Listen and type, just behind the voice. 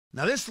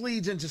Now, this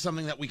leads into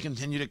something that we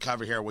continue to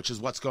cover here, which is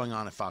what's going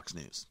on at Fox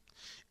News.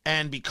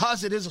 And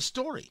because it is a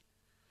story,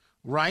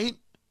 right?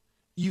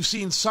 You've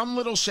seen some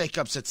little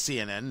shakeups at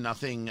CNN,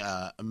 nothing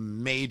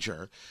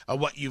major.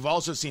 What you've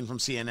also seen from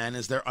CNN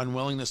is their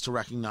unwillingness to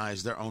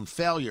recognize their own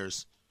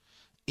failures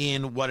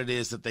in what it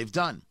is that they've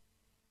done.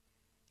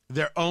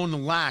 Their own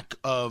lack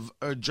of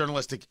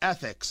journalistic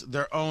ethics,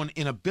 their own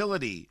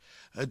inability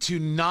to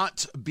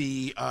not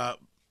be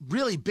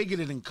really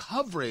bigoted in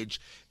coverage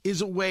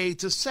is a way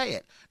to say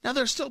it. Now,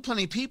 there's still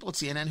plenty of people at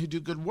CNN who do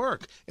good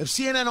work. If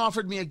CNN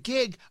offered me a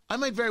gig, I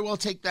might very well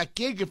take that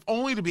gig, if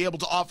only to be able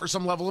to offer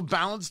some level of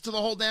balance to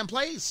the whole damn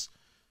place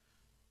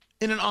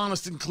in an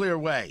honest and clear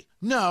way.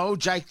 No,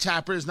 Jake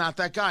Tapper is not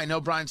that guy.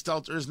 No, Brian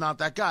Stelter is not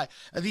that guy.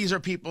 These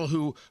are people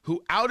who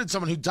outed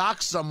someone, who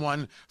doxed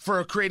someone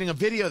for creating a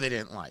video they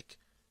didn't like.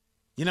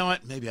 You know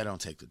what? Maybe I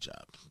don't take the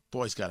job.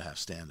 Boys got to have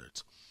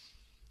standards.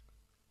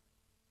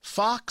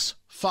 Fox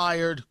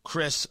fired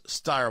Chris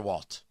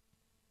Stirewalt.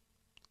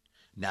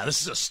 Now,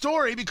 this is a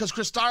story because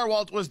Chris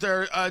Stirewalt was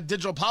their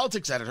digital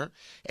politics editor,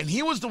 and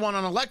he was the one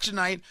on election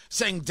night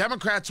saying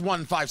Democrats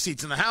won 5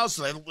 seats in the House,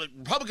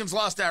 Republicans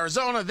lost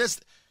Arizona.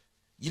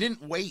 You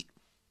didn't wait.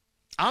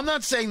 I'm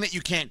not saying that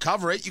you can't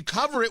cover it. You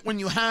cover it when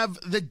you have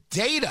the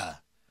data.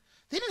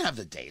 They didn't have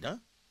the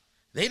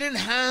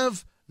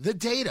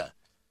data.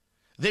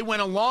 They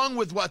went along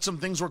with what some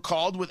things were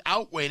called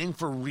without waiting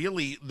for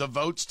really the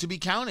votes to be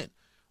counted.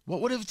 What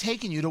would it have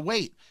taken you to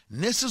wait?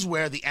 And this is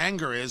where the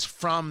anger is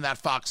from that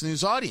Fox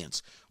News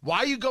audience. Why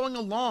are you going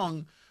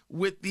along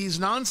with these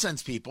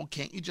nonsense people?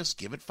 Can't you just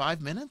give it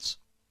 5 minutes?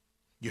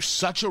 You're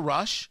such a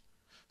rush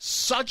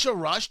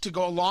to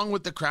go along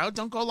with the crowd.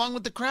 Don't go along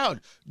with the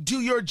crowd. Do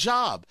your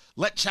job.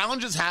 Let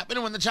challenges happen,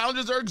 and when the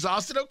challenges are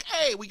exhausted,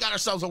 okay, we got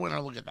ourselves a winner.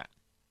 Look at that.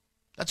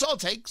 That's all it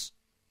takes.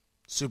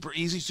 Super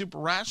easy, super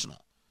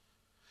rational.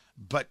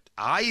 But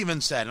I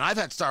even said, and I've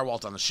had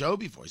Stirewalt on the show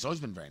before. He's always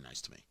been very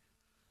nice to me.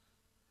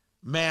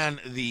 Man,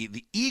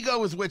 the ego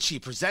with which he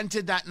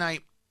presented that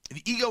night,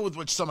 the ego with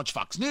which so much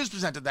Fox News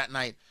presented that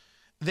night,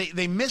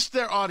 they missed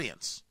their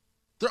audience.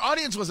 Their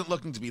audience wasn't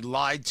looking to be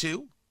lied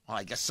to. Well,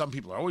 I guess some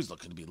people are always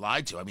looking to be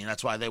lied to. I mean,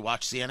 that's why they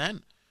watch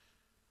CNN.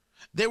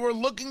 They were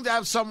looking to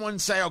have someone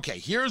say, okay,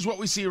 here's what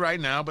we see right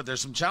now, but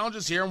there's some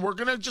challenges here, and we're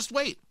going to just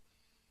wait.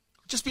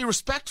 Just be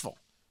respectful.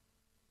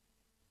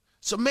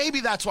 So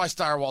maybe that's why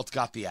Stirewalt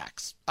got the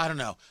axe. I don't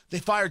know. They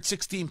fired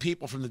 16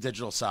 people from the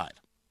digital side.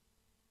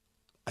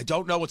 I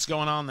don't know what's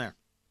going on there.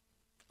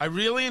 I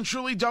really and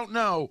truly don't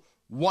know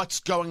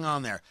what's going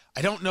on there.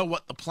 I don't know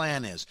what the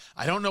plan is.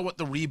 I don't know what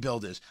the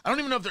rebuild is. I don't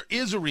even know if there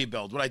is a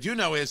rebuild. What I do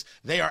know is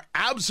they are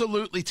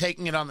absolutely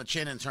taking it on the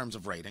chin in terms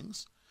of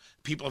ratings.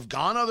 People have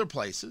gone other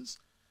places.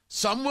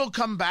 Some will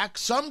come back.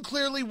 Some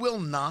clearly will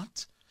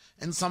not.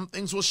 And some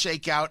things will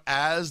shake out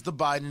as the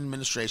Biden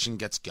administration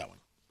gets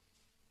going.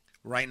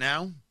 Right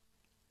now,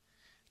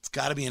 it's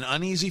got to be an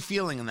uneasy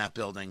feeling in that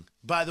building.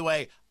 By the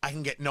way, I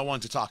can get no one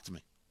to talk to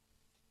me.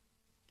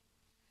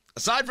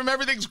 Aside from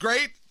everything's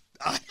great,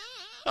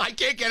 I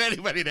can't get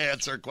anybody to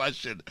answer a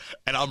question,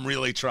 and I'm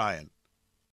really trying.